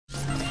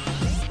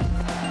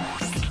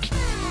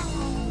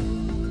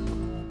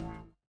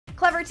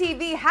Clever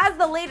TV has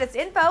the latest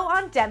info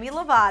on Demi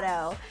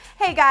Lovato.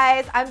 Hey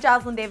guys, I'm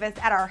Jocelyn Davis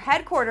at our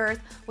headquarters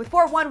with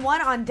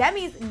 411 on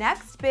Demi's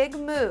next big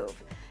move.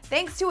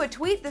 Thanks to a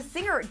tweet the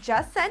singer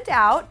just sent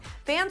out,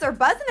 fans are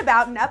buzzing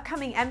about an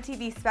upcoming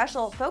MTV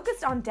special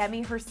focused on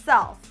Demi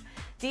herself.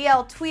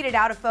 DL tweeted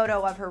out a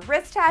photo of her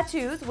wrist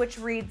tattoos, which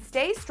reads,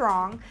 "Stay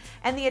strong,"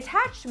 and the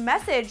attached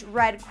message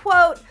read,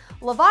 quote,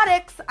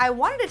 "Lovatics, I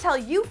wanted to tell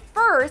you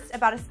first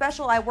about a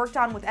special I worked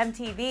on with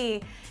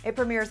MTV. It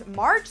premieres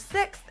March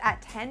 6th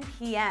at 10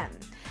 p.m.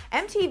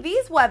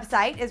 MTV's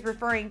website is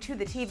referring to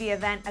the TV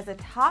event as a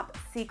top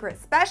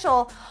secret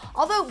special,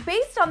 although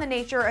based on the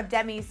nature of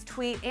Demi's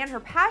tweet and her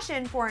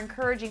passion for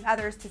encouraging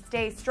others to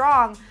stay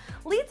strong,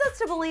 leads us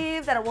to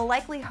believe that it will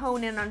likely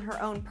hone in on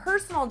her own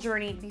personal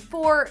journey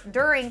before,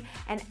 during,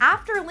 and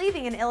after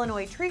leaving an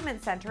Illinois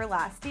treatment center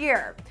last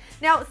year.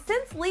 Now,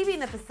 since leaving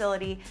the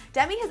facility,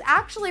 Demi has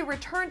actually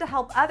returned to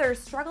help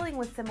others struggling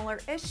with similar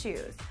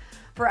issues.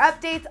 For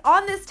updates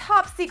on this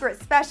top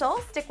secret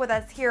special, stick with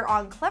us here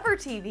on Clever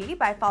TV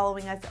by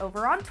following us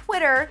over on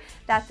Twitter.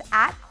 That's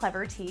at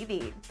Clever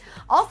TV.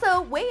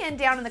 Also, weigh in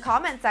down in the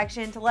comment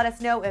section to let us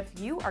know if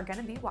you are going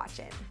to be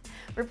watching.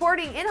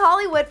 Reporting in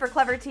Hollywood for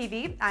Clever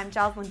TV, I'm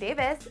Jocelyn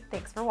Davis.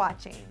 Thanks for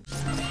watching.